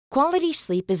Quality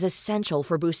sleep is essential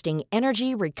for boosting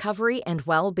energy, recovery, and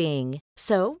well-being.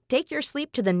 So, take your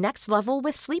sleep to the next level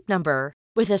with Sleep Number.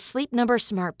 With a Sleep Number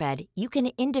smart bed, you can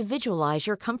individualize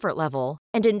your comfort level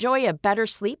and enjoy a better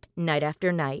sleep night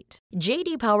after night.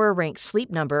 J.D. Power ranks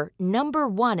Sleep Number number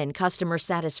 1 in customer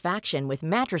satisfaction with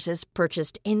mattresses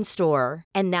purchased in-store.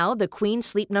 And now the Queen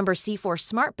Sleep Number C4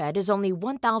 smart bed is only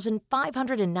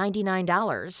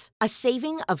 $1,599, a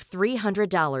saving of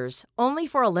 $300, only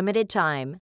for a limited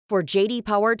time. For J.D.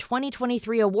 Power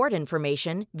 2023 award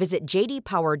information, visit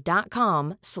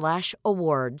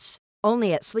jdpower.com/awards.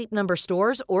 Only at Sleep Number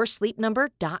stores or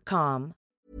sleepnumber.com.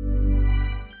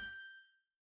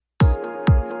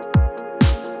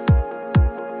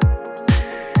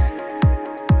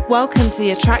 Welcome to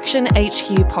the Attraction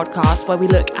HQ podcast, where we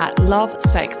look at love,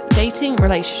 sex, dating,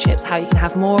 relationships, how you can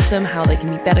have more of them, how they can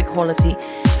be better quality,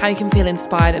 how you can feel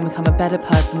inspired and become a better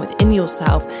person within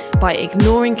yourself by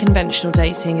ignoring conventional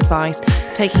dating advice,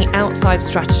 taking outside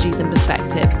strategies and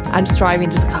perspectives, and striving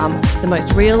to become the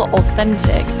most real,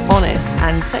 authentic, honest,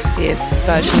 and sexiest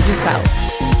version of yourself.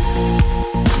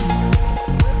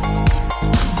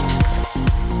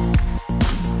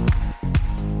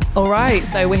 All right,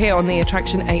 so we're here on the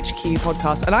Attraction HQ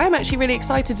podcast, and I am actually really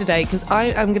excited today because I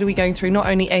am going to be going through not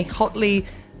only a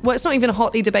it's not even a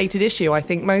hotly debated issue. I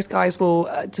think most guys will,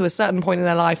 to a certain point in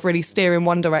their life, really steer in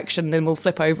one direction, then will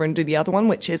flip over and do the other one,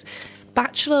 which is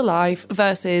bachelor life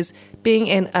versus being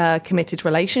in a committed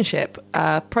relationship.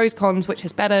 Pros, cons, which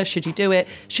is better? Should you do it?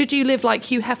 Should you live like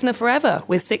Hugh Hefner forever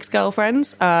with 6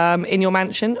 girlfriends in your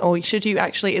mansion? Or should you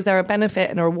actually, is there a benefit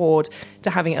and a reward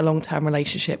to having a long-term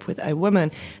relationship with a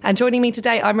woman? And joining me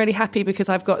today, I'm really happy because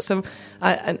I've got some,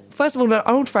 first of all, an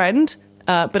old friend,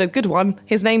 but a good one.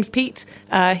 His name's Pete.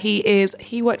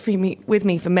 He worked with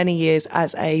me for many years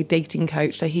as a dating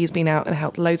coach. So he's been out and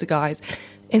helped loads of guys.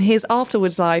 In his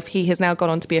afterwards life, he has now gone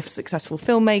on to be a successful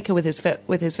filmmaker with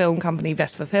his film company,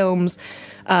 Vespa Films.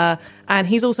 And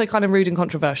he's also kind of rude and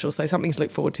controversial, so something to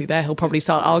look forward to there. He'll probably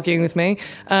start arguing with me.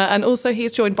 And also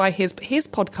he's joined by his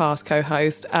podcast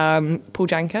co-host, Paul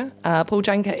Janker. Paul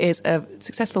Janker is a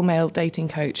successful male dating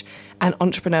coach and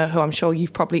entrepreneur who I'm sure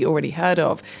you've probably already heard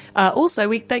of. Also,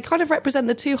 they kind of represent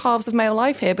the two halves of male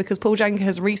life here because Paul Janker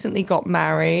has recently got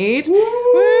married.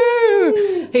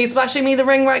 Woo! He's flashing me the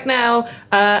ring right now.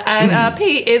 And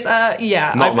Pete is,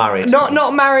 Not married.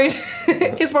 Not married.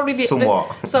 It's probably the Somewhat.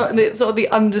 the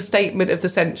understatement of the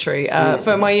century.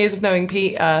 For my years of knowing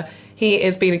Pete, he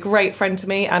has been a great friend to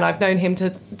me, and I've known him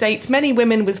to date many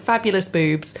women with fabulous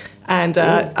boobs, and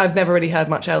I've never really heard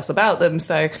much else about them,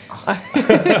 so...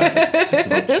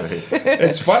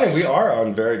 It's funny, we are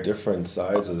on very different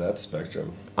sides of that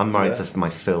spectrum. I'm married to my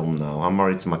film now. I'm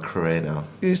married to my career now.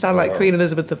 You sound like Queen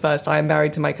Elizabeth I. I am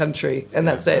married to my country, and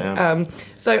that's it.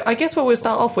 So I guess what we'll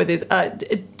start off with is,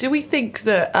 do we think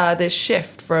that this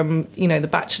shift from, the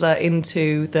Bachelor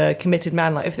into the committed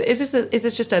man life, is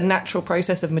this just a natural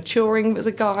process of maturing as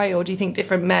a guy, or do you think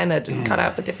different men are just cut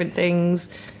out for different things?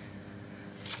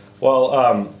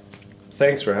 Well,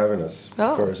 thanks for having us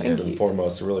first and and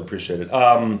foremost. I really appreciate it.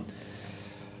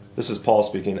 This is Paul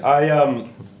speaking.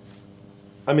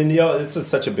 It's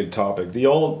such a big topic. The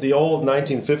old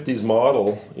 1950s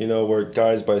model, where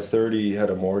guys by 30 had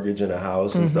a mortgage and a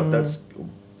house and stuff.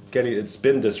 It's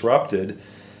been disrupted.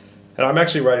 And I'm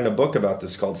actually writing a book about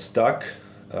this called Stuck,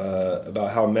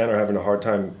 about how men are having a hard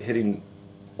time hitting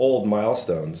old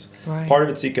milestones. Right. Part of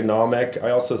it's economic.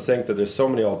 I also think that there's so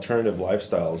many alternative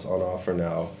lifestyles on offer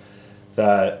now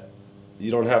that you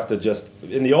don't have to just...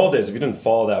 In the old days, if you didn't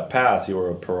follow that path, you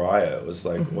were a pariah. It was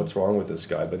like, what's wrong with this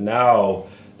guy? But now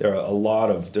there are a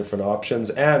lot of different options.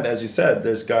 And as you said,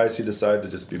 there's guys who decide to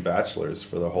just be bachelors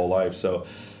for their whole life. So,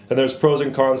 and there's pros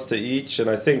and cons to each. And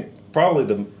I think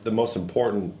probably the most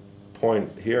important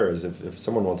point here is if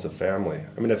someone wants a family.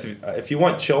 I mean, if you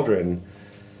want children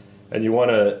and you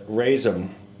want to raise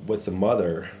them with the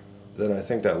mother, then I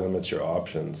think that limits your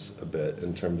options a bit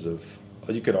in terms of...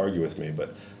 You could argue with me,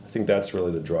 but I think that's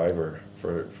really the driver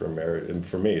for marriage, and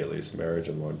for me at least, marriage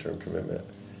and long-term commitment.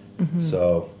 Mm-hmm.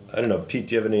 So, I don't know, Pete,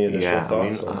 do you have any initial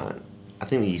thoughts? I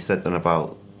think you said then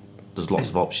about there's lots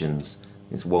of options.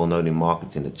 It's well known in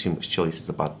marketing that too much choice is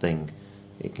a bad thing.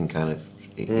 It can kind of,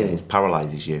 it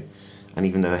paralyses you. And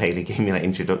even though Hayley gave me that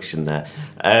introduction there,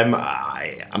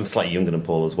 I'm slightly younger than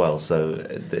Paul as well. So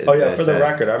for the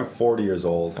record, I'm 40 years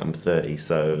old. I'm 30,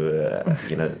 so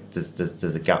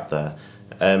there's a gap there.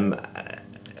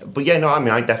 But yeah, no, I mean,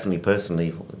 I definitely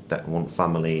personally want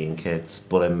family and kids,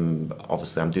 but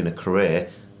obviously I'm doing a career,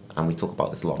 and we talk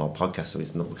about this a lot on our podcast, so we're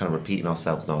kind of repeating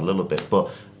ourselves now a little bit. But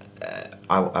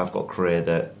I've got a career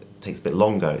that takes a bit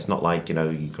longer. It's not like,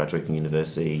 you graduate from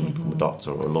university, you become a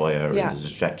doctor or a lawyer, and there's a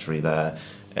trajectory there.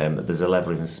 There's a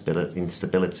level of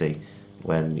instability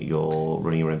when you're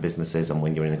running your own businesses and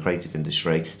when you're in the creative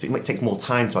industry. It takes more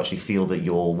time to actually feel that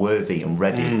you're worthy and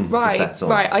ready to settle.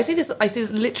 Right. I see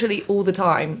this literally all the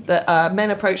time, that men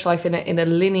approach life in a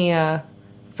linear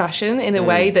fashion, in a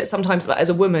way that sometimes, like, as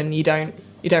a woman, you don't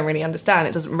really understand.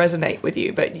 It doesn't resonate with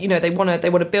you. But they want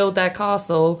to build their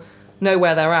castle, know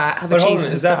where they're at, have achieved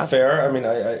some stuff. Is that fair? I mean,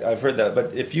 I've heard that.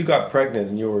 But if you got pregnant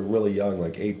and you were really young,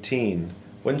 like 18,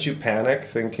 wouldn't you panic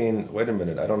thinking, wait a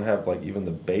minute, I don't have like even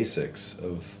the basics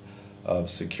of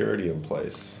security in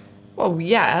place? Well,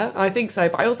 yeah, I think so.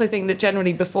 But I also think that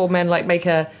generally before men like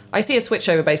I see a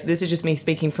switchover basically. This is just me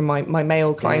speaking from my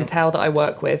male clientele that I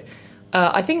work with.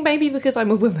 I think maybe because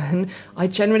I'm a woman, I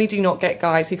generally do not get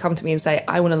guys who come to me and say,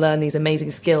 I want to learn these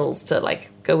amazing skills to like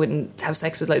go and have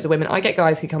sex with loads of women. I get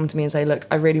guys who come to me and say, look,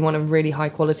 I really want a really high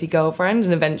quality girlfriend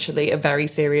and eventually a very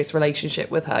serious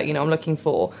relationship with her. I'm looking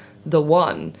for the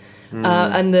one.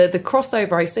 And the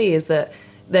crossover I see is that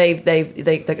they've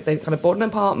kind of bought an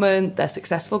apartment, they're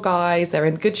successful guys, they're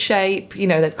in good shape,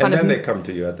 they've kind and then they come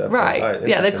to you at that point. Right.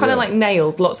 Yeah, they've kind of like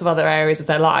nailed lots of other areas of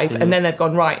their life, and then they've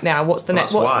gone, right, now what's the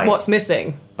next, what's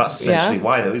missing? That's essentially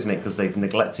why though, isn't it? Because they've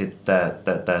neglected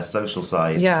their social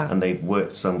side, and they've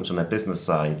worked so much on their business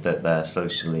side that they're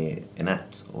socially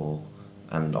inept,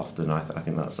 and often I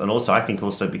think that's, and also I think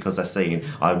also because they're saying,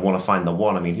 I want to find the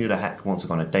one. I mean, who the heck wants to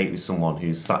go on a date with someone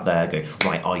who's sat there going,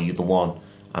 right, are you the one?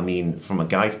 I mean, from a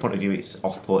guy's point of view, it's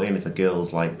off-putting if a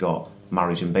girl's like got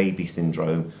marriage and baby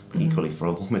syndrome. But equally for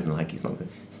a woman, like it's not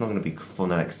going to be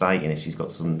fun and exciting if she's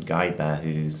got some guy there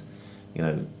who's,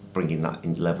 bringing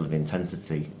that level of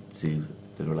intensity to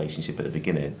the relationship at the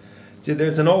beginning. Dude,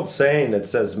 there's an old saying that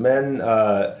says women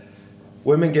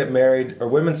get married, or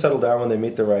women settle down when they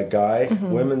meet the right guy.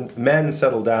 Men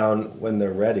settle down when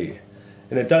they're ready,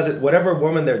 and it doesn't. Whatever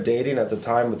woman they're dating at the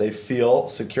time, they feel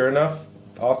secure enough.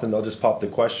 Often they'll just pop the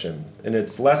question, and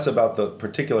it's less about the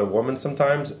particular woman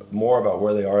sometimes, more about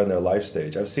where they are in their life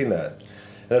stage. I've seen that,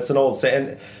 and that's an old saying.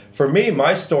 And for me,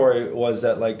 my story was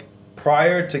that like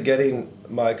prior to getting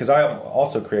because I am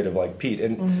also creative like Pete,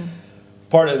 and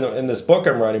part of in this book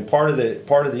I'm writing, part of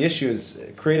the issue is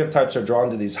creative types are drawn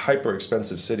to these hyper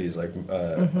expensive cities like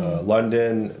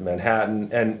London, Manhattan,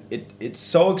 and it's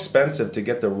so expensive to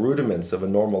get the rudiments of a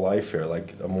normal life here,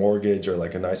 like a mortgage or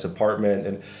like a nice apartment,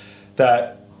 and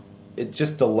that it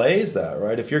just delays that,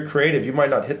 right? If you're creative, you might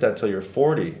not hit that till you're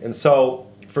 40. And so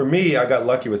for me, I got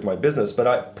lucky with my business,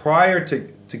 but prior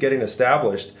to getting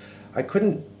established, I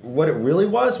couldn't, what it really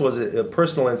was a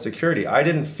personal insecurity. I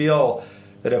didn't feel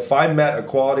that if I met a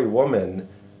quality woman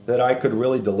that I could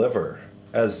really deliver,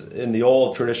 as in the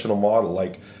old traditional model,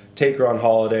 like take her on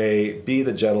holiday, be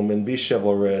the gentleman, be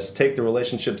chivalrous, take the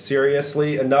relationship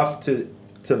seriously enough to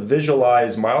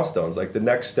visualize milestones, like the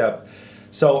next step.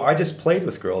 So I just played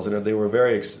with girls, and they were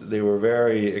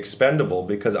very expendable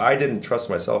because I didn't trust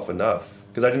myself enough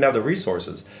because I didn't have the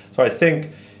resources. So I think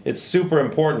it's super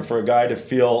important for a guy to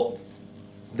feel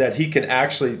that he can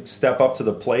actually step up to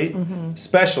the plate,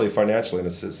 especially financially in a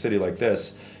city like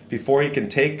this, before he can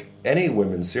take any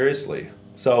women seriously.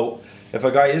 So if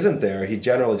a guy isn't there, he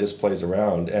generally just plays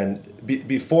around, and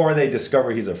before they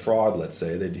discover he's a fraud, let's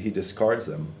say, he discards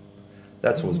them.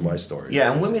 That was my story.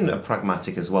 Yeah, and women are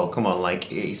pragmatic as well. Come on,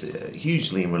 like, it's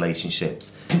hugely in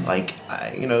relationships. Like,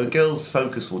 a girl's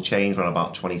focus will change around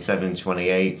about 27,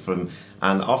 28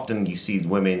 and often you see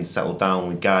women settle down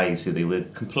with guys who they were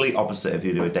complete opposite of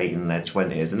who they were dating in their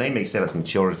 20s, and they may say that's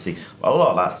maturity, but a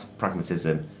lot of that's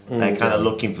pragmatism. They're kind of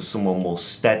looking for someone more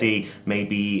steady,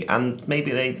 maybe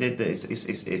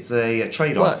it's a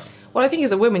trade-off. Well, I think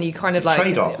as a woman, you kind of like...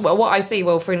 trade-off. Well, what I see,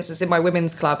 for instance, in my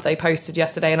women's club, they posted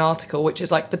yesterday an article, which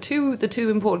is like the two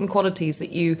important qualities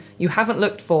that you haven't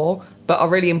looked for, but are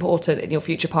really important in your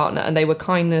future partner, and they were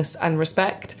kindness and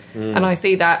respect. And I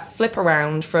see that flip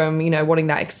around from, wanting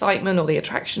that excitement or the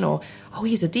attraction or, oh,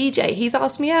 he's a DJ, he's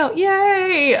asked me out,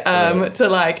 yay! To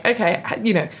like,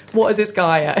 okay, what is this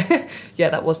guy... yeah,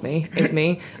 that was me, is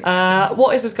me.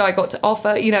 What has this guy got to offer?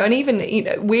 And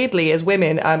even, weirdly, as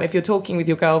women, if you're talking with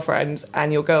your girlfriends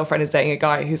and your girlfriend is dating a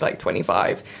guy who's like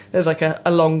 25, there's like a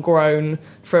long groan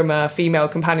from female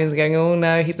companions going, oh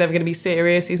no, he's never going to be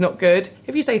serious, he's not good.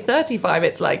 If you say 35,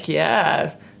 it's like,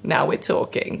 yeah, now we're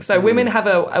talking. So women have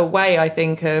a way, I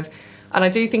think, of And I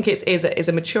do think it is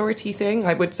a maturity thing.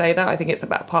 I would say that. I think it's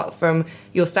about apart from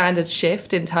your standards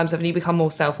shift in terms of you become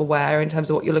more self-aware in terms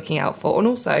of what you're looking out for. And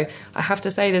also, I have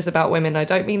to say this about women. I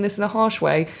don't mean this in a harsh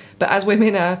way, but as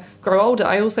women grow older,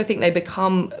 I also think they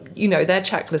become, their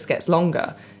checklist gets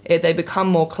longer. They become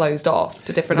more closed off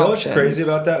to different options. What's crazy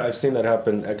about that? I've seen that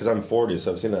happen because I'm 40,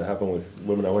 so I've seen that happen with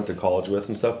women I went to college with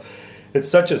and stuff. It's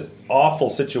such an awful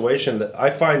situation that I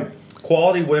find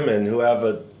quality women who have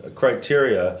a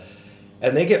criteria,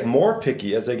 and they get more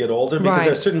picky as they get older because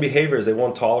there are certain behaviors they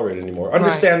won't tolerate anymore,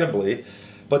 understandably. Right.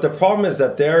 But the problem is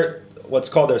that what's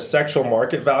called their sexual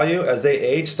market value as they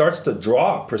age starts to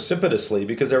drop precipitously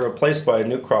because they're replaced by a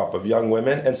new crop of young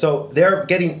women. And so they're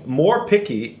getting more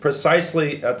picky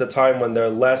precisely at the time when they're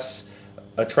less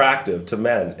attractive to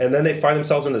men, and then they find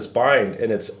themselves in this bind,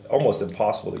 and it's almost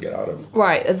impossible to get out of.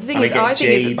 Right. The thing is, I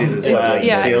think it's as well.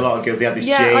 You see a lot of girls. They have this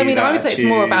jade I mean, I would say it's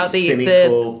more about the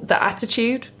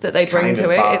attitude that they bring to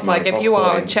it. It's like if you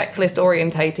are checklist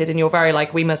orientated and you're very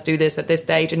like, we must do this at this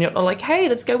stage, and you're like, hey,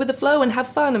 let's go with the flow and have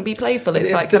fun and be playful.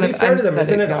 It's like to be fair to them,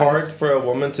 isn't it hard for a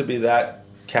woman to be that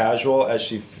casual as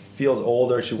she feels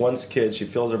older, she wants kids, she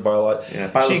feels her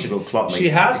biological clock. She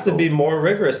has to be more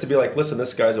rigorous to be like, listen,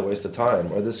 this guy's a waste of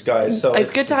time, or this guy. So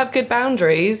it's good to have good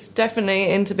boundaries,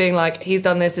 definitely, into being like, he's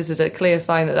done this is a clear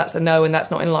sign that that's a no, and that's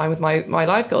not in line with my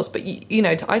life goals. But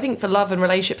I think for love and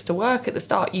relationships to work at the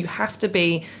start, you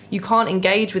can't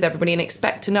engage with everybody and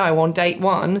expect to know on date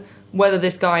one whether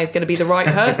this guy is going to be the right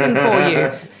person for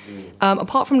you.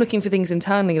 Apart from looking for things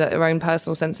internally, like their own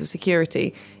personal sense of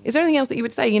security, is there anything else that you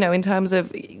would say, in terms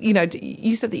of,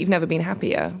 you said that you've never been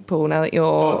happier, Paul, now that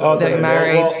you're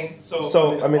married?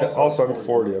 So, I mean, also I'm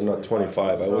 40, I'm not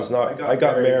 25. I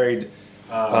got married,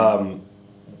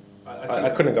 I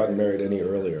couldn't have gotten married any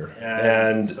earlier.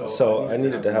 And so I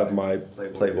needed to have my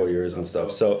Playboy years and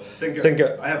stuff. So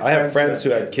I have friends who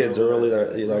had kids early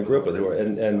that I grew up with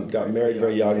and got married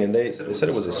very young, and they said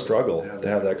it was a struggle to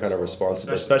have that kind of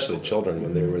responsibility, especially children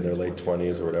when they were in their late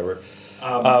 20s or whatever.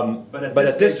 But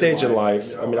at this stage in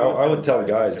life, I mean, I would tell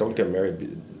guys, don't get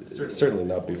married. Certainly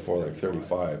not before like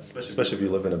 35, especially if you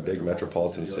live in a big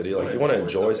metropolitan city. Like, you want to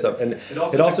enjoy stuff. And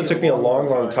it also took me a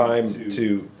long time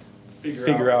to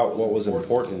figure out what was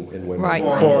important in women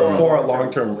for a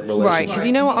long-term relationship. Right, because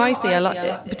what I see a lot,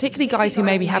 particularly guys who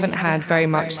maybe haven't had very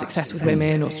much success with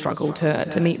women or struggle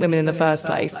to meet women in the first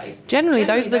place. Generally,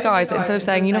 those are the guys that instead of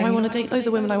saying, I want to date loads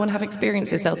of women, I want to have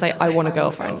experiences, they'll say, I want a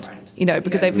girlfriend.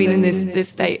 Because they've been in this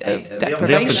state of deprivation.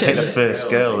 They often take the first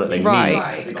girl that they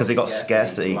meet because they got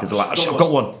scarcity, because they're like, I've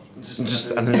got one. One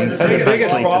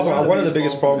of the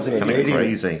biggest problems in the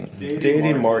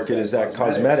dating market is that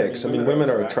cosmetics. I mean, women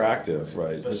are attractive,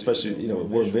 right? Especially,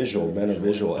 we're visual, men are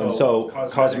visual, and so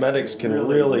cosmetics can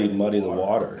really muddy the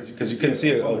water, because you can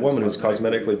see a woman who's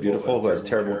cosmetically beautiful who has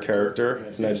terrible character,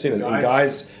 and I've seen it. And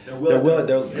guys,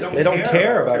 they don't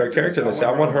care about her character. They say,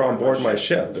 I want her on board my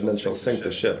ship, and then she'll sink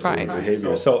the ship through her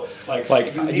behavior. So,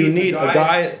 you need a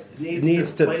guy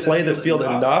needs to play the field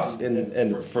enough,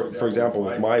 and for example,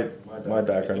 with my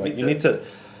background, you need to,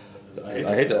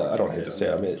 I don't hate to say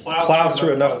it, I mean, plow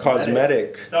through enough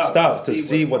cosmetic stuff to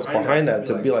see what's behind that,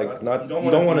 to be like, you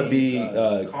don't want to be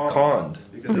conned,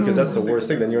 because that's the worst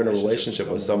thing. Then you're in a relationship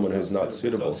with someone who's not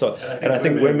suitable. So, and I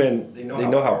think women, they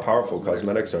know how powerful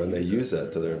cosmetics are, and they use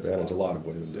that to their advantage. A lot of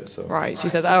women do. So. Right. She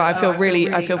said, I feel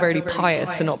really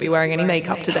pious to not be wearing any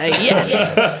makeup today.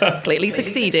 Yes, clearly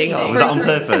succeeding. Was that on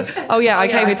purpose? Oh yeah, I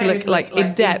came here to look like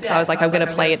in depth. I was like, I'm going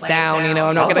to play it down.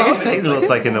 I'm not going to. It looks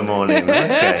like in the morning.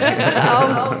 Okay.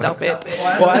 Oh, stop it.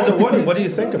 Well, as a woman, what do you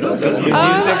think about that? Do you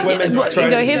think women try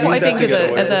to here's use what I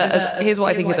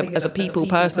think that as a people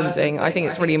person thing. I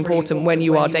think it's really important when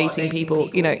you are dating people,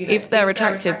 if they're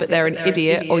attractive but they're an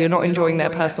idiot, or you're not enjoying their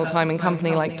personal time and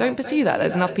company, don't pursue that.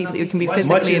 There's enough people that you can be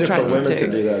physically attracted to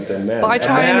do that than men. But I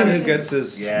try and who gets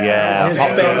his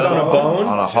fingers on a bone,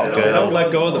 on a hot girl. They don't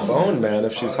let go of the bone, man,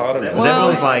 if she's hot enough.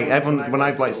 Everyone, when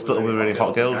I've split up with really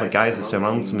hot girls, guys have turned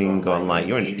around to me and gone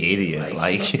you're an idiot.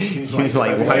 Why would you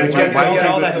get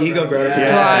all that ego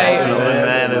gratification? And other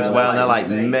men as well, and they're like,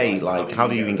 mate, how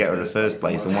do you even get her in the first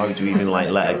place, and why would you even let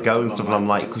her go and stuff? And I'm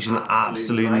like, because you're an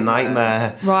absolute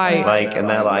nightmare, right? And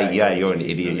they're like, yeah, you're an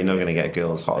idiot, you're not going to get a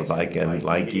girl as hot as I can.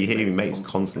 You hear your mates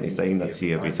constantly saying that to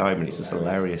you every time, and it's just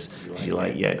hilarious, because you're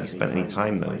like, yeah, have you spent any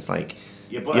time though? It's like,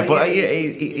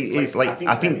 it's like,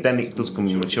 I think then it does come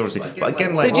with maturity. But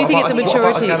again, so do you think it's a maturity?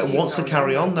 What about a guy that wants to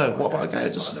carry on though? What about a guy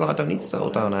that just I don't need to settle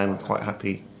down, I'm quite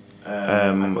happy.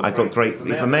 I've got great.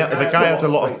 If a guy has a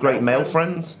lot of great male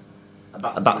friends,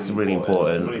 That's really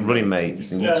important. Running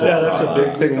mates. And you talk That's about a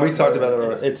big thing. We talked about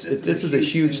it. This is a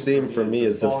huge theme for me,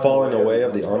 is the falling away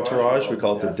of the entourage. We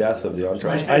call it the death of the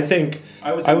entourage. I think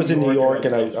I was in New York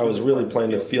and I was really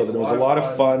playing the field, and it was a lot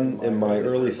of fun in my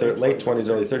late 20s,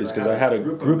 early 30s, because I had a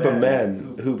group of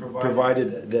men who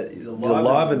provided the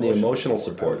love and the emotional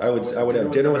support. I would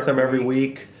have dinner with them every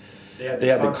week. They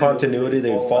had the continuity. They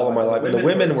would follow my life. And the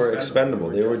women were expendable.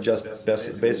 They were just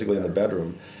basically in the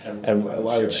bedroom. And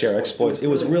I would share exploits. It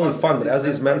was really fun. But as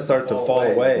these men started to fall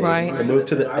away, and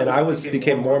move and I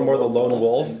became more and more the lone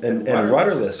wolf and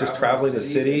rudderless, just traveling the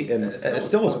city. And I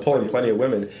still was pulling plenty of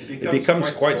women. It becomes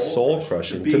quite soul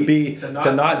crushing to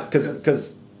not,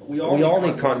 because we all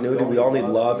need continuity, we all need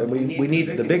love, and we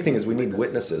need, the big thing is we need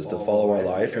witnesses to follow our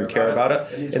life and care about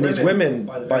it. And these women,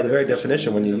 by the very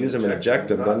definition, when you use them and eject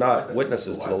them, they're not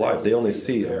witnesses to the life. They only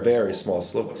see a very small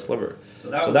sliver.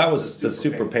 So that was the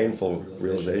super painful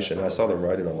realization. I saw them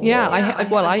writing on the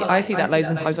wall. I see that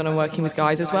loads of times when I'm working with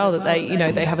guys as well, that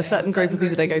they have a certain group of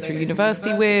people they go through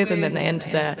university with, and then they enter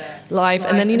their life,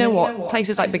 and then you know what,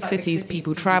 places like big cities,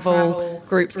 people travel,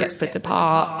 groups get split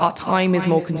apart, our time is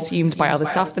more consumed by other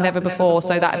stuff than ever before,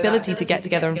 so that ability to get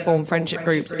together and form friendship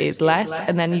groups is less,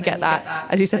 and then you get that,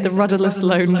 as you said, the rudderless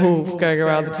lone wolf going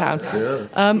around the town.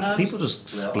 People just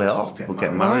split off, people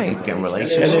get married, people get in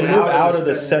relationships. And they move out of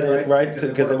the setting, right,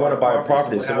 because they want to buy a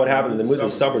property. So what happens? They move to the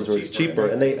suburbs where it's cheaper.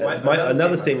 And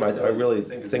another thing I really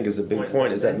think is a big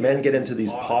point is that men get into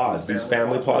these pods, these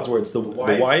family pods, where it's the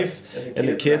wife and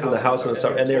the kids and the house and the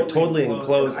suburb, and they're totally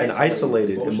enclosed and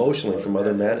isolated emotionally from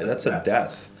other men, and that's a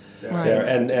death. Right.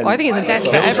 And I think it's a death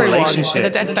for everyone. It's a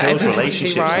death for everyone,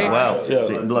 relationships right? as well.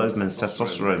 It blows men's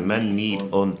testosterone. Men need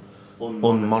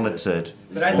unmonitored.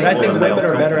 But I think women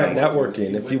are better at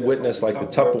networking. If you witness like the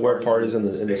Tupperware parties in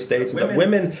the States and stuff,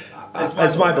 women,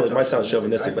 it's my belief, it might sound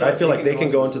chauvinistic, but I feel like they can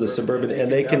go into the suburban and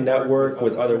they can network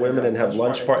with other women and have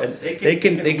lunch parties, and they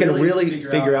can really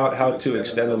figure out how to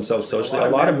extend themselves socially. A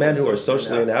lot of men who are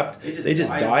socially inept, they just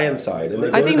die inside.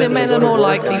 And I think that men are more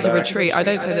likely to retreat. I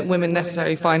don't say that women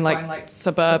necessarily find like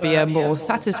suburbia more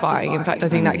satisfying. In fact, I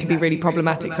think that can be really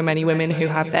problematic for many women who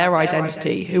have their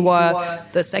identity, who are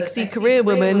the sexy career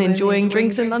woman enjoying drinks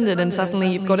in London, and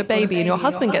suddenly you've got a baby and your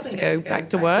husband gets to go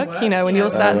back to work, and you're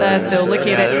sat there still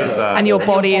looking at it, and your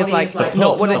body is like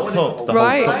not what it... The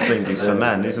right. whole pub thing is for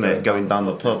men, isn't it? Going down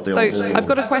the pub. So I've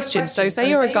got a question. So say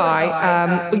you're a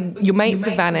guy, your mates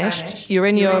have vanished, you're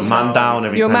in your... Man down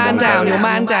every You're time. man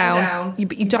down.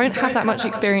 You don't have that much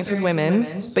experience with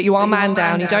women, but you are man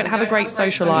down. You don't have a great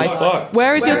social life.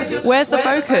 Where's the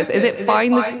focus? Is it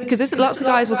because lots of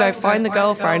guys will go find the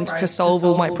girlfriend to solve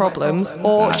all my problems,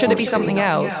 or should it be something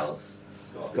else?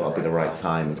 It's got to be the right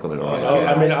time. It's got to be the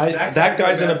right. That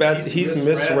guy's in a bad... He's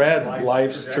misread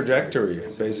life's trajectory,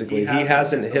 basically. He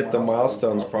hasn't hit the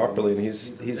milestones properly, and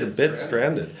he's a bit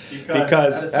stranded.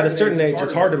 Because at a certain age,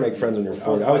 it's hard to make friends when you're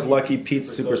 40. I was lucky. Pete's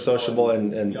super sociable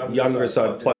and younger,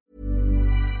 so I'd play.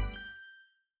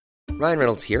 Ryan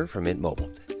Reynolds here from Mint Mobile.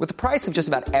 With the price of just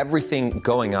about everything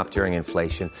going up during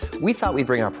inflation, we thought we'd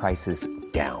bring our prices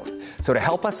down. So to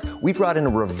help us, we brought in a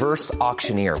reverse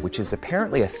auctioneer, which is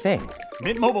apparently a thing.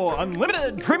 Mint Mobile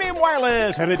Unlimited Premium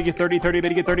Wireless. How to get 30, 30, bit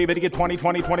to get 30, bit to get 20,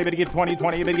 20, 20, bit to get 20,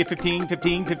 20, bit to get 15,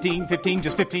 15, 15, 15,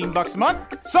 just $15 a month?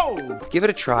 Sold! Give it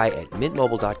a try at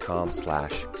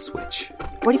mintmobile.com/switch.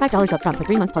 $45 up front for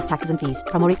 3 months plus taxes and fees.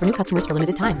 Promo rate for new customers for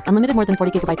limited time. Unlimited more than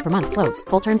 40 gigabytes per month. Slows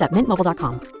full terms at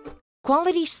mintmobile.com.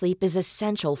 Quality sleep is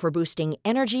essential for boosting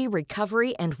energy,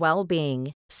 recovery, and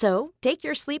well-being. So, take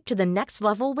your sleep to the next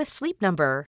level with Sleep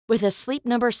Number. With a Sleep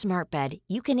Number smart bed,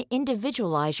 you can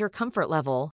individualize your comfort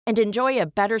level and enjoy a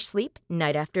better sleep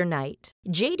night after night.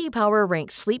 J.D. Power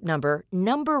ranks Sleep Number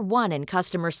 #1 in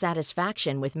customer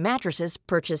satisfaction with mattresses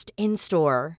purchased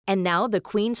in-store. And now the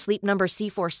Queen Sleep Number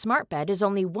C4 smart bed is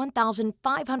only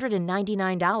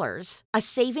 $1,599, a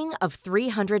saving of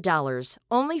 $300,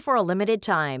 only for a limited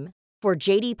time. For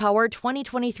J.D. Power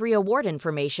 2023 award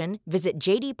information, visit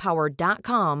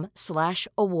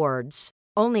jdpower.com/awards.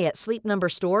 Only at Sleep Number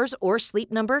stores or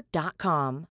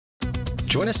sleepnumber.com.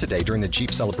 Join us today during the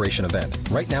Jeep Celebration event.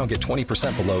 Right now, get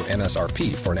 20% below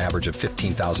MSRP for an average of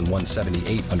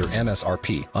 $15,178 under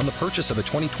MSRP on the purchase of a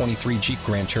 2023 Jeep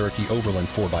Grand Cherokee Overland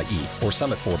 4xE or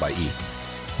Summit 4xE.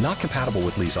 Not compatible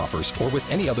with lease offers or with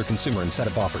any other consumer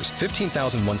incentive offers.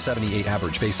 $15,178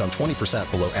 average based on 20%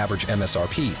 below average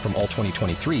MSRP from all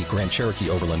 2023 Grand Cherokee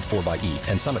Overland 4xE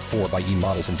and Summit 4xE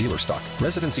models in dealer stock.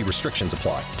 Residency restrictions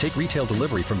apply. Take retail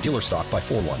delivery from dealer stock by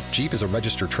 4/1. Jeep is a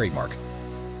registered trademark.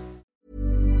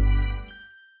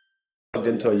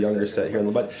 into a younger set here,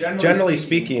 but generally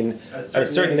speaking, at a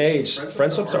certain age,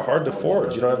 friendships are hard to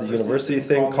forge. You don't have the university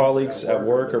thing, colleagues at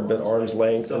work are a bit arm's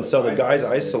length, and so the guy's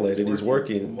isolated, he's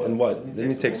working, and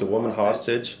then he takes a woman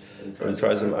hostage and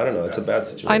tries him. I don't know, it's a bad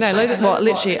situation. I know,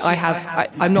 literally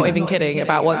I'm not even kidding,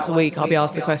 about once a week I'll be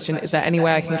asked the question, is there any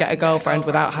way I can get a girlfriend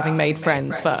without having made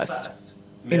friends first?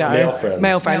 You know,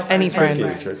 male friends, any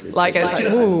friends. Tricky. Like, it's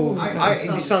like, ooh.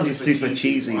 It sounds super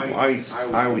cheesy, but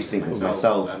I always think to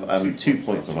myself, 2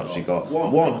 points I've actually got.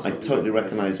 One, I totally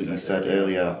recognise what you said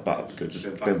earlier about, just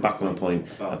going back on the point,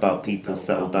 about people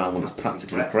settle down when it's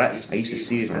practically correct. I used to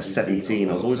see it when I was 17.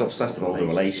 I was always obsessed with all the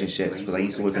relationships because I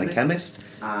used to work in a chemist.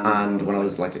 And when I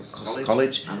was like at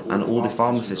college, and all the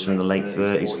pharmacists were in the late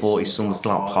 30s, 40s, some were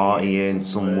still out partying,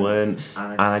 some weren't.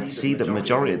 And I'd see that the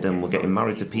majority of them were getting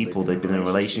married to people they'd been in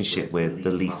a relationship with the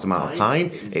least amount of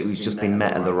time. It was just they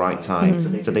met at the right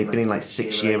time. So they'd been in like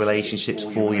 6-year relationships,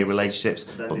 4-year relationships,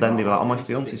 but then they were like, oh, my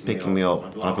fiance's picking me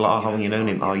up. And I'd be like, oh, how long you known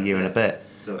him? Oh, a year and a bit.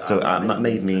 So that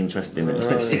made me interested. I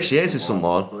spent 6 years with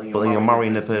someone, but then you're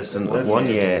marrying a person of 1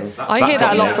 year. I hear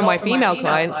that a lot from my female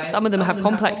clients. Some of them have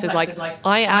complexes like,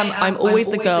 I'm always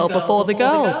the girl before the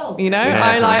girl. You know,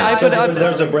 I put up.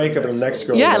 There's a breakup and the next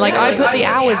girl. Yeah, like I put the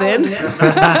hours in, and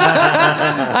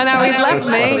now he's left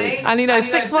me. And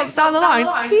 6 months down the line,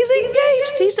 he's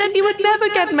engaged. He said he would never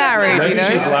get married. Maybe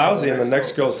she's lousy, and the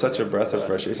next girl's such a breath of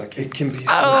fresh air. He's like, it can be so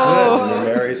good, and he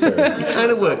marries her. You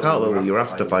kind of work out though what you're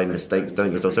after by mistakes,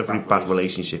 don't you? So every bad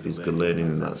relationship is good learning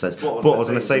in that sense. But what I was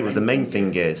going to say was the main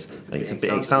thing is,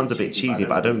 it sounds a bit cheesy,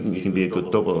 but I don't think you can be a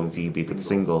good double until you be a good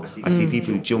single. I see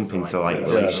people who jump into like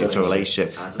relationship to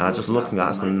relationship, and I'm just looking at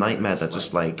it as the nightmare. They're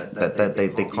just like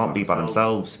they can't be by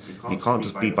themselves. You can't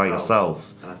just be by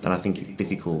yourself. Then I think it's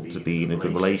difficult to be in a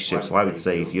good relationship. So I would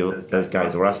say if those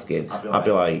guys are asking, I'd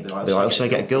be like, oh, should I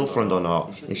get a girlfriend or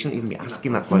not? They shouldn't even be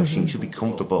asking that question. You should be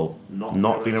comfortable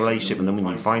not being in a relationship, and then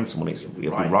when you find someone, it'll be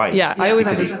right. Yeah, I always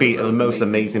have it's be the most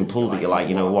amazing pull that you're like,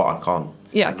 you know what, I can't.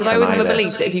 Yeah, because I always have a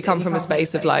belief that if you come from a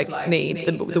space of like need,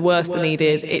 the worse the need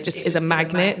is, it just is a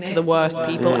magnet to the worst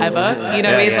people ever. You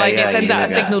know, it's like it sends out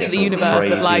a signal to the universe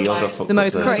of like the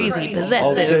most crazy,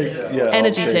 possessive,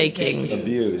 energy-taking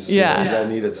abuse. Yeah, because I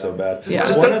need it so bad. Yeah.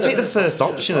 Just don't take the first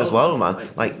option as well, man.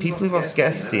 Like people who have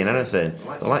scarcity and anything,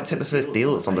 they like take the first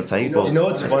deal that's on the table. You know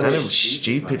what's funny? It's kind of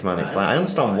stupid, man. It's like I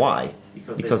understand why.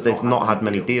 Because they've not had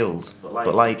many deals.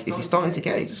 But like, if you're starting to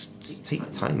get it, just take your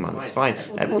time, man. It's fine.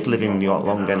 Everyone's living a lot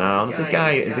longer now. And as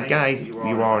a guy,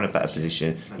 you are in a better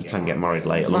position. You can get married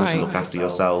later, as long as you look after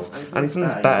yourself. And it's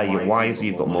something better. You're wiser.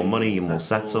 You've got more money. You're more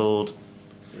settled.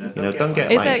 Don't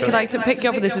get. Is there? To pick you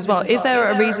up with this as well? Is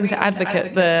there a reason to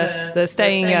advocate the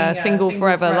staying single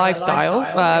forever lifestyle?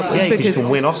 Because you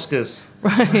can win Oscars.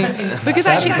 Right, because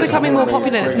actually it's becoming more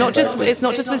popular. It's not just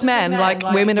with men. Like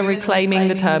women are reclaiming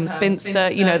the term spinster.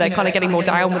 They're kind of getting more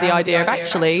down with the idea of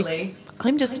actually,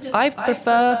 I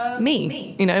prefer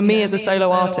me. Me as a solo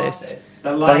artist.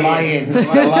 They're lying to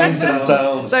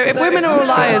themselves. So if women are all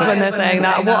liars when they're saying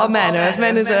that, what are men? Or if a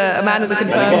man is a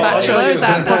confirmed bachelor, is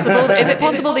that possible? Is it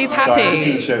possible he's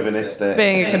happy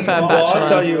being a confirmed bachelor? Well, I'll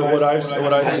tell you what I see.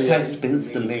 Hashtag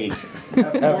spinster me.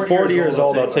 At 40 years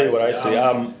old, I'll tell you what I see.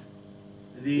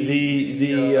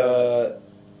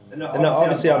 And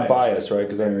obviously I'm biased, right?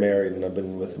 Because I'm married and I've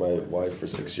been with my wife for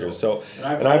 6 years. So,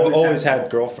 and I've always had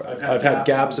girlfriends. I've had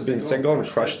gaps of being single and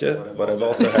crushed it, but I've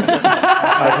also had.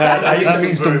 That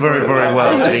means done very, very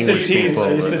well. I used to tease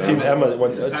Emma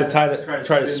to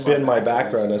try to spin my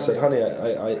background. I said, "Honey,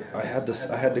 I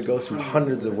had to go through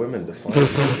hundreds of women to find." So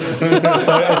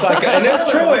it's like, and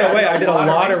it's true in a way. I did a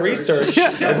lot of research.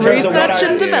 Research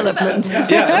and development.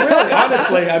 Yeah, really,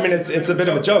 honestly, I mean, it's a bit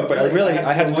of a joke, but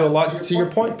I had to do a lot. To your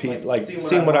point, Pete, like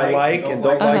seeing what I like and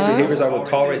don't like, behaviors I would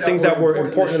tolerate, things that were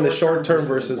important in the short term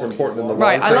versus important in the long term.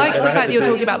 Right, I like the fact that you're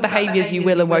talking about behaviors you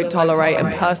will and won't tolerate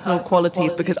and personal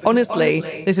qualities, because honestly,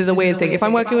 this is a weird thing. If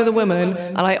I'm working with a woman,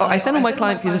 and I send all my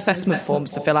clients these assessment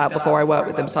forms to fill out before I work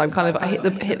with them, so I'm kind of, I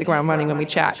hit the ground running when we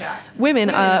chat. Women,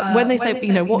 when they say,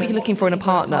 what are you looking for in a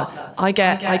partner? I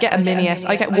get a I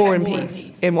get War and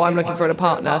Peace in what I'm looking for in a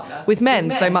partner. With men,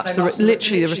 so much,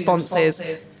 literally the response is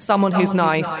someone who's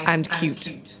nice and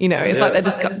cute. It's like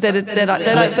they're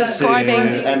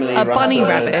describing a bunny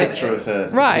rabbit. Picture of her.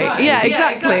 Right? Yeah,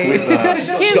 exactly.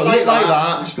 She's got to look like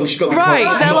that. She's got to be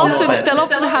right. They'll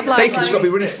often have like. Basically, she's got to be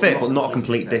really fit, but not a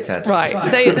complete dickhead.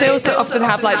 Right. They also often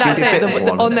have like that's it.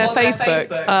 On their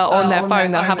Facebook, on their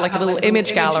phone, they'll have like a little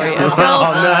image gallery of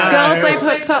girls they've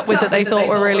hooked up with that they thought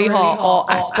were really hot. are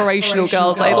aspirational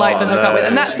girls they'd like to hook up with.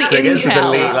 And that's the They get to intel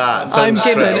delete that I'm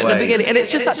straight given at the away. beginning. And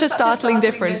it's just such a startling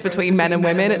difference between men and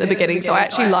women at the beginning. So I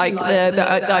actually like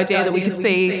the idea that we could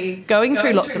see going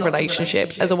through lots of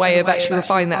relationships as a way of actually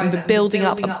refining that and building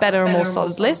up a better and more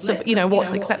solid list of,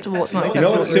 what's acceptable, what's not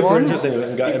acceptable. What's super interesting,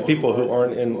 and people who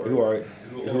are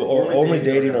only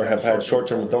dating or have had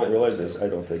short-term don't realize this, I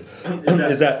don't think,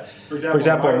 is that, for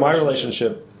example, in my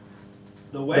relationship,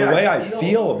 the way I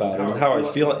feel about it and how I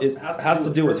feel it has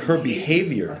to do with her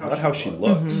behavior, not how she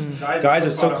looks. Mm-hmm. Guys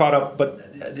are so caught up, but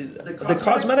the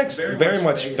cosmetics very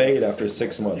much fade after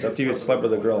 6 months, after you've slept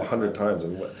with a girl 100 times.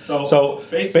 So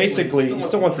basically, you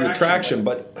still want the attraction,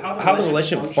 but how the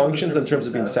relationship functions in terms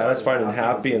of being satisfied and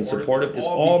happy and supportive is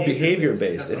all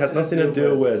behavior-based. It has nothing to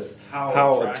do with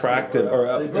how attractive,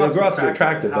 or the girl has to be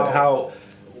attractive, but how...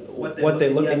 what they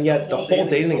look, and yet the whole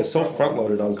dating thing is so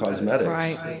front-loaded on cosmetics.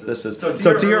 Right. This is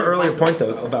so. To your earlier point,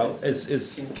 though, about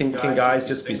can guys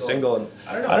just be single? And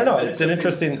I don't know. It's an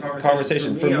interesting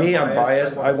conversation. For me, I'm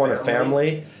biased. I want a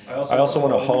family. I also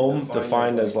want a home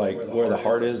defined as like where the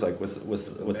heart is, like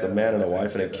with a man and a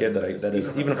wife and a kid that is,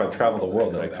 even if I travel the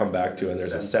world, that I come back to, and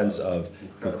there's a sense of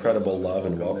incredible love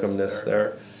and welcomeness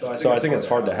there. So I think it's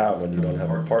hard to have when you don't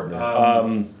have a partner.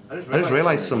 I just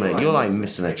realised something. You're like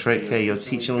missing a trick here. You're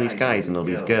teaching all these guys and all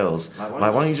these girls. Like, why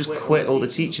don't you just quit all the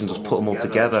teaching, just put them all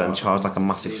together and charge like a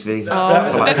massive fee for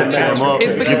like hooking them up?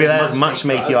 You'll be there as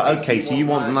matchmaker. You're like, okay, so you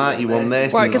want that, you want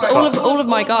this. Right, because all of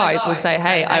my guys will say,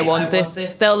 hey, I want this.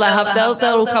 They'll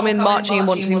all come in marching and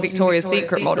wanting Victoria's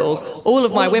Secret models. All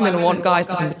of my women want guys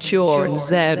that are mature and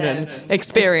zen and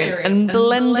experienced, and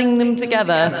blending them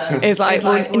together is like,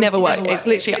 well, it never worked. It's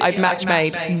literally, I've match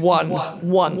made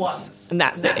once, and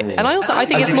that's it. And I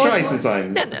think it's more.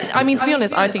 I mean, to be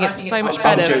honest, I think it's so much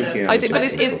better. But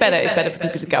it's better. It's better for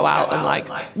people to go out and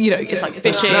it's like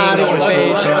fishing. Let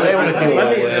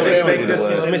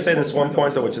me say this one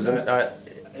point though, which is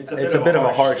it's a bit of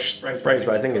a harsh phrase, but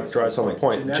I think it drives home the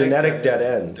point. Genetic dead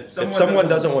end. If someone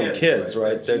doesn't want kids,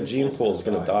 right, their gene pool is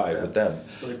going to die with them.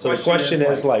 So the question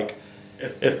is like.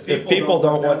 If people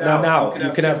don't want now you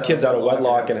can have kids out of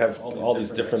wedlock and have all these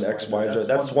different ex-wives.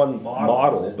 That's one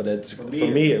model, but it's for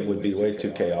me it would be way too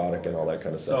chaotic and all that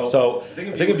kind of stuff. So I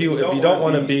think if you don't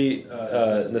want to be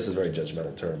and this is a very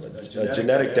judgmental term, but a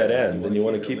genetic dead end, and you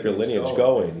want to keep your lineage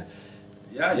going.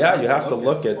 Yeah, you have to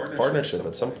look at partnership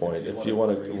at some point if you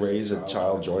want to raise a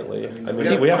child jointly. I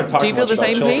mean, we haven't talked much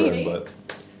about children, but.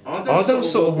 I don't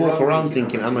sort of walk around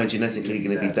thinking, am I genetically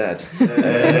going to be dead?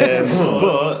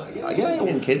 But yeah, I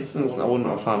want kids and I want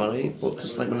a family, but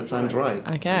just like when the time's right.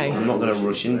 Okay. I'm not going to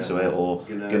rush into it or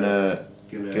gonna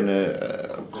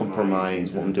compromise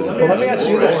what I'm doing. Well, let me ask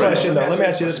you this question though.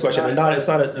 And it's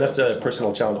not necessarily a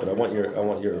personal challenge, but I want your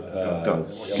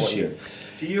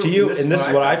to you. And this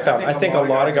is what I found. I think a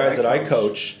lot of guys that I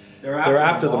coach. They're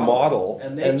after the model,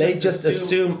 and they just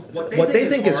assume what they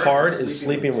think is hard is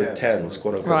sleeping with tens,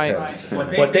 quote unquote right.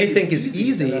 tens. What they think is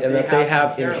easy and that they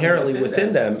have inherently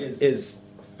within them is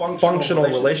functional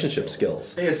relationship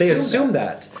skills. They assume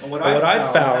that. And what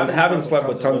I've found, having slept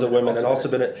with tons of women and also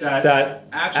been that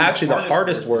actually the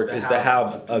hardest work is to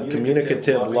have a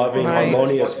communicative, loving,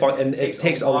 harmonious, and it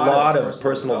takes a lot of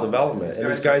personal development. And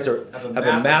these guys have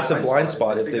a massive blind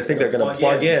spot if they think they're going to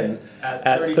plug in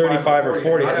at 35 or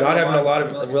 40, not having a lot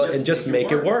of, and just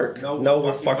make it work.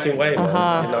 No fucking way, man.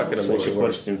 You're not going to make it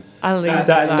work.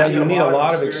 That you need a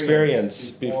lot of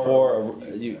experience before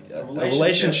a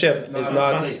relationship is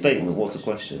not. Statement. What's the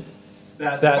question?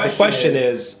 The question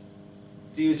is,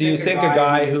 do you think a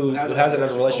guy who hasn't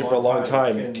had a relationship for a long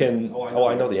time can? Oh,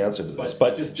 I know the answer to this,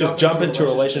 but just jump into a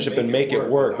relationship and make it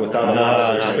work without a lot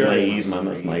of experience. That's naive, man.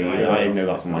 That's naive. I know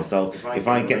that for myself. If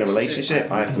I get in a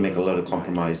relationship, I have to make a load of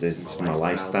compromises to my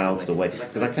lifestyle, to the way,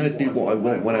 because I kind of do what I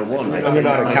want when I want. And you're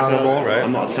not accountable, right?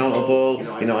 I'm not accountable.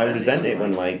 I resent it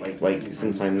when like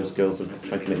sometimes girls are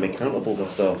trying to make me accountable for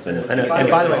stuff. And by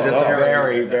the way, that's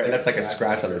very that's like a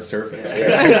scratch on the surface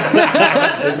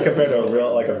compared to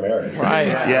a marriage. Right.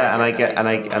 Yeah,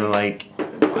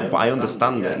 but I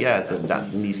understand that. Yeah,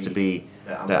 that needs to be.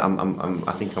 That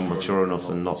I think I'm mature enough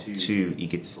and not too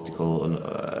egotistical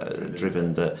and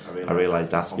driven that I realise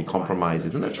there has to be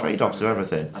compromises and there are trade-offs of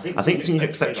everything. I think as soon as you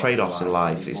accept trade-offs in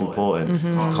life, it's important.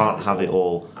 Mm-hmm. You can't have it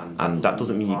all, and that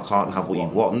doesn't mean you can't have what you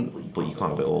want, but you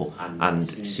can't have it all. And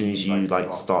as soon as you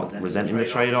start resenting the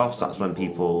trade-offs, that's when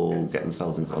people get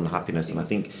themselves into unhappiness. And I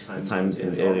think the times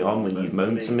early on when you've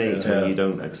moaned to me, it's when you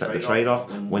don't accept the trade-off.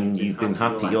 When you've been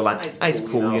happy, you're like, it's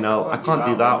cool, I can't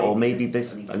do that, or maybe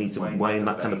this I need to weigh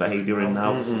that kind of behaviour in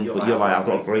now, but you're like, I've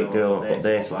got a great girl, I've got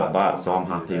this, I've got that, so I'm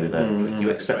happy with it.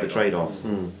 You accept the trade-off.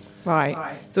 Right.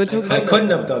 So we're talking. I couldn't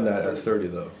have done that at 30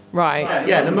 though. Right.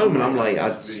 Yeah, at the moment I'm like, I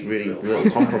just really little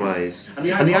compromise. And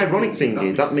the ironic thing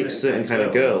is that makes certain kind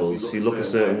of girls who look a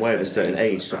certain way at a certain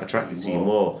age attracted to you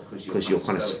more because you're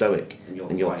kind of stoic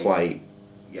and you're quite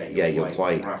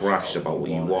brash about what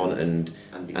you want and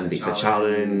it's a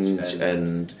challenge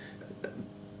and.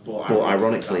 But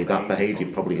ironically, that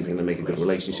behaviour probably isn't going to make a good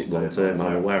relationship long term, and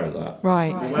I'm aware of that.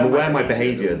 Right. I'm aware of my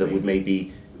behaviour that would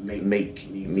maybe make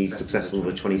me successful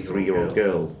with a 23-year-old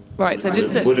girl. Right. So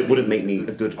just wouldn't make me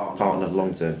a good partner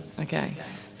long term. Okay.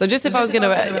 So just if I was going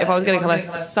to kind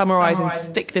of summarise and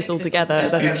stick this all together,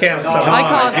 as You can't summarize. I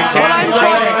can't.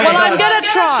 Well, I'm going to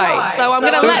try. So I'm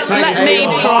going to let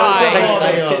me try.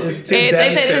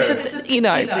 It's you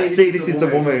know. See, this is the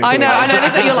woman. I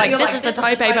know. You're like, this is the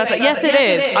type A person. Yes, it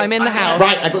is. I'm in the house.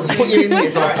 Right, I've got to put you in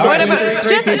there.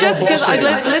 Just because I've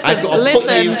got to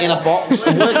put you in a box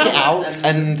and work it out,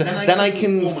 and then I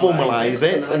can formalise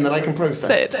it, and then I can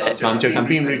process it. No, I'm joking. I'm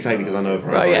being rude to Hayley because I know her.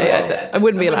 Right, yeah. I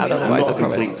wouldn't be allowed otherwise, I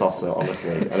promise. Tosser, honestly.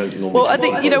 I don't normally. Well, I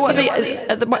think, you know what,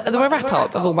 at the wrap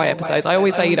up of all my episodes, I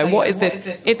always say, you know, what is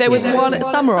this? If there was one,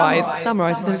 summarise, if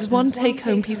there was one take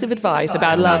home piece of advice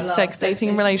about love, sex, dating,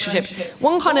 and relationships,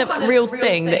 one kind of real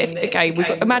thing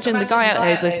that imagine the guy out there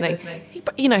who's listening,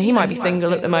 he might be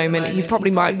single at the moment, he's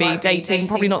probably might be dating,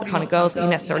 probably not the kind of girls that he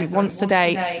necessarily wants to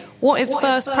date. What is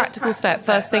first practical step,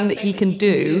 first thing that he can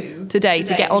do today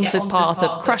to get onto this path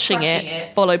of crushing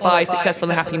it, followed by successful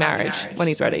and happy marriage when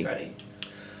he's ready?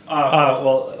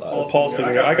 Paul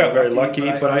speaking. I got very lucky,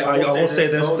 but I will say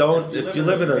this: if you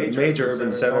live in a major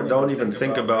urban center, don't even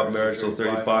think about marriage till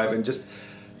 35, and just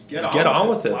get on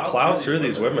with it. Plow through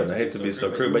these women. I hate to be so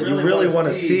crude, but you really want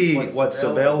to see what's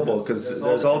available because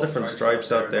there's all different stripes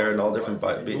out there and all different.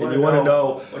 And you want to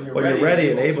know when you're ready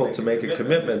and able to make a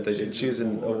commitment that you're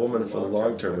choosing a woman for the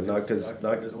long term, and not because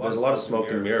there's a lot of smoke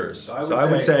and mirrors. So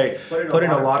I would say put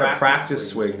in a lot of practice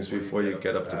swings before you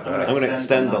get up to bat. I'm going to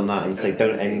extend on that and say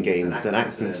don't end games. It's an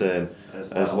acting term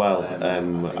as well.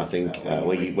 I think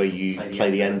where you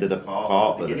play the end of the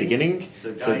part at the beginning.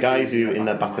 So guys who in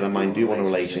the back of their mind do want a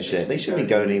relationship, they should be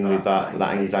going in with that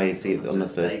anxiety on the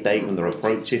first date when they're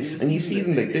approaching. And you see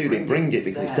them, they bring it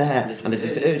because it's there, and there's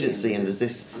this urgency, and there's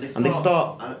this, and they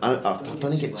start. I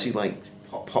don't get too like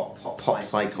pop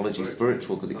psychology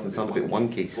spiritual because it can sound a bit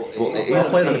wonky, but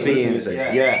it's being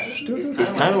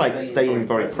it's kind of like staying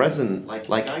very present.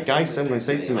 Like guys sometimes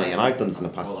say to me, and I've done this in the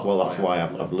past as well, that's why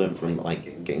I've learned from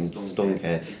like getting stung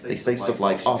here, they say stuff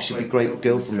like, oh, she'd be great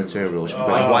girlfriend material, she'd be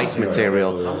great wife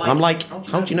material, and I'm like,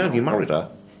 how do you know? Have you married her?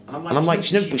 And I'm like,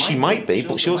 she might be,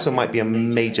 but she also might be a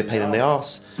major pain in the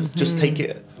arse. Just take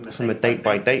it from a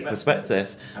date-by-date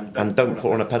perspective and don't put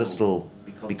her on a pedestal,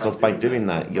 because by doing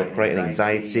that you're creating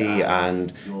anxiety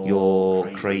and you're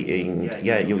creating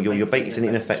it's an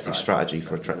ineffective strategy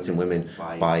for attracting women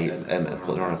by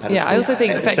putting her on a pedestal. Yeah, I also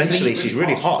think essentially she's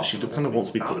really hot, she kind of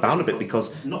wants to be put down a bit,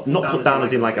 because not put down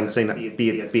as in like I'm saying that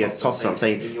be a tosser, I'm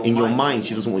saying in your mind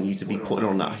she doesn't want you to be putting her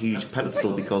on that huge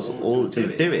pedestal, because all it's going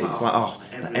to do is it's like, oh,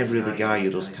 every other guy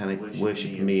you're just kind of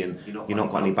worshipping me and you're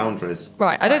not got any boundaries.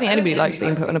 Right, I don't think anybody likes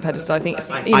being put on a pedestal. I think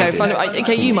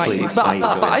you might do, but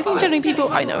I think generally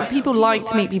people like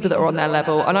to meet people that are on their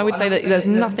level, and I would say that there's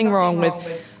nothing wrong with.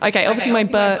 Okay, obviously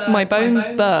my bones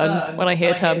burn when I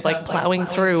hear terms like ploughing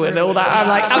through and all that. I'm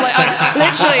like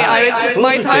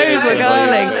my toes were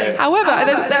curling. However,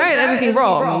 there ain't anything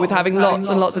wrong with having lots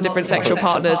and lots of different sexual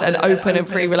partners and open and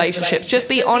free relationships. Just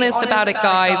be honest about it,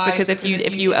 guys, because if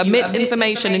you omit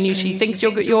information and she thinks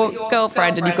you're your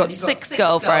girlfriend and you've got 6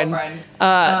 girlfriends,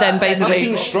 then basically that's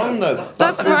being strong though.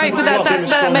 That's right, but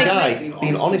that makes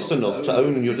being honest enough to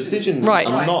own your decisions, right,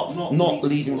 and not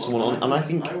leading someone on. And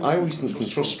I always think you can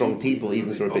trust strong people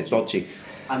even if they're a bit dodgy.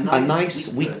 A nice,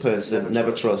 weak person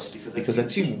never trust, because they're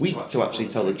too weak to actually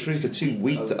tell the truth. They're too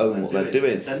weak to own what they're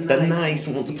doing. They're nice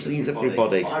and want to please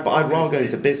everybody, but I'd rather go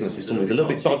into business with someone who's a little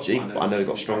bit dodgy, but I know they've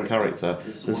got strong character,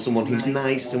 than someone who's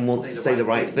nice and wants to say the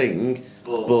right thing,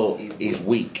 but is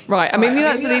weak. Right, I mean, maybe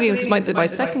that's the leading, because my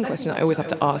second question I always have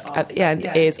to ask at the end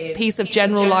is piece of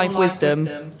general life wisdom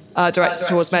directed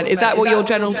towards men. Is that what your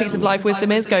general piece of life wisdom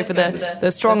is? Go for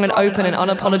the strong and open and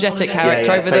unapologetic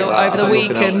character over the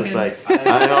week.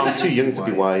 I'm too young to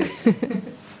be wise.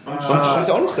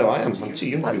 Honestly, though, I am. I'm too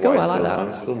young to be wise. I like that.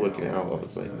 I'm still working it out,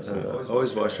 obviously.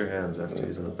 Always wash your hands after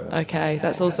using the bath. Okay,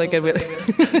 that's also good. Hey,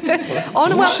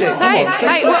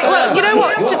 you know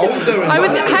what?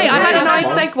 I had a nice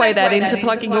segue then into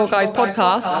plugging your guys'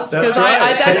 podcast, because right.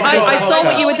 I saw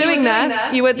what you were doing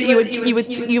there. You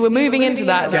were moving into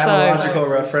that. Scatological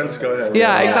reference. Go ahead.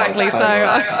 Yeah, exactly. So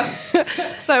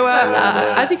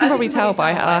as you can probably tell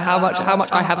by how much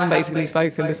I haven't basically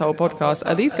spoken this whole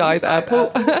podcast, these guys,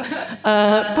 Paul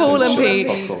and Pete,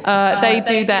 they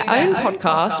do their own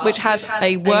podcast, which has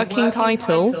a working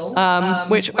title,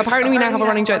 which apparently we now have a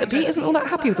running joke that Pete isn't all that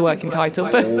happy with the working title,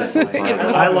 but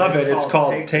I love it. It's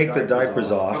called Take the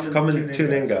Diapers Off. Come and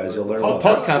tune in, guys. You'll learn.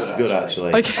 Podcast's good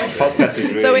actually. Okay. Podcast is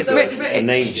really So it's good. The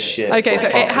name's shit. Okay, so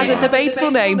it has a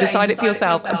debatable name. Decide it for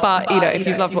yourself. But if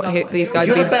you've loved what these guys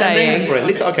have been saying,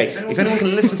 listen, okay, if anyone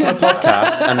can listen to the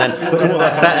podcast and then come up with a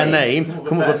better name,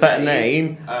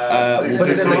 we'll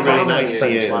do something really nice for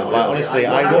you. Like, honestly,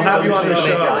 we'll have you on the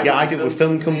show. Yeah, I do it with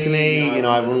film company.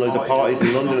 I run loads of parties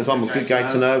in London as well. I'm a good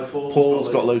guy to know. Paul's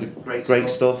got loads of great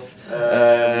stuff.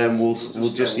 We'll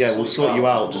sort you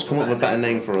out. Just come up with a better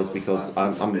name for us, because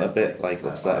I'm a bit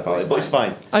upset about it, but it's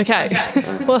fine. Okay.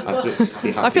 Well,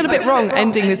 I feel a bit wrong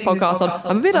ending this podcast on.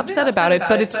 I'm a bit upset about it,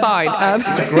 but it's fine.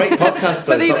 It's a great podcast.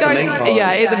 But these guys,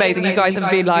 it is amazing. You guys have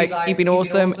been you've been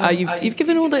awesome. You've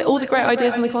given all the great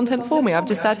ideas and the content for me. I've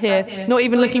just sat here, not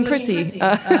even looking pretty.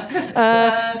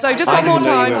 So just one more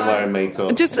time. You weren't wearing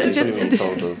makeup. Just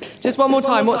one more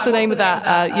time. What's the name of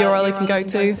that URL you can go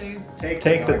to?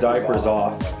 Take the Diapers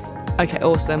Off. Okay,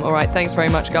 awesome. All right, thanks very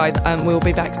much, guys. We'll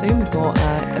be back soon with more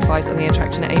advice on the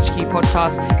Attraction HQ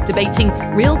podcast, debating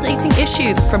real dating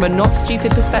issues from a not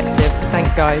stupid perspective.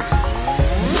 Thanks, guys.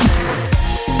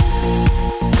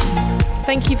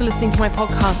 Thank you for listening to my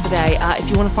podcast today. If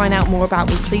you want to find out more about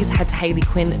me, please head to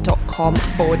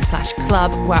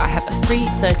hayleyquinn.com/club, where I have a free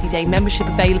 30-day membership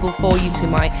available for you to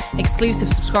my exclusive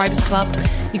subscribers club.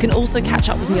 You can also catch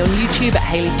up with me on YouTube at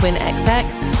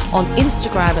HayleyQuinnXX, on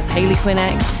Instagram as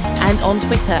HayleyQuinnX, and on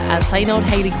Twitter as plain old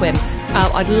Hayley Quinn.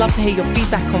 I'd love to hear your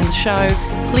feedback on the show.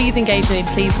 Please engage with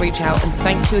me, please reach out, and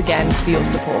thank you again for your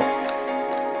support.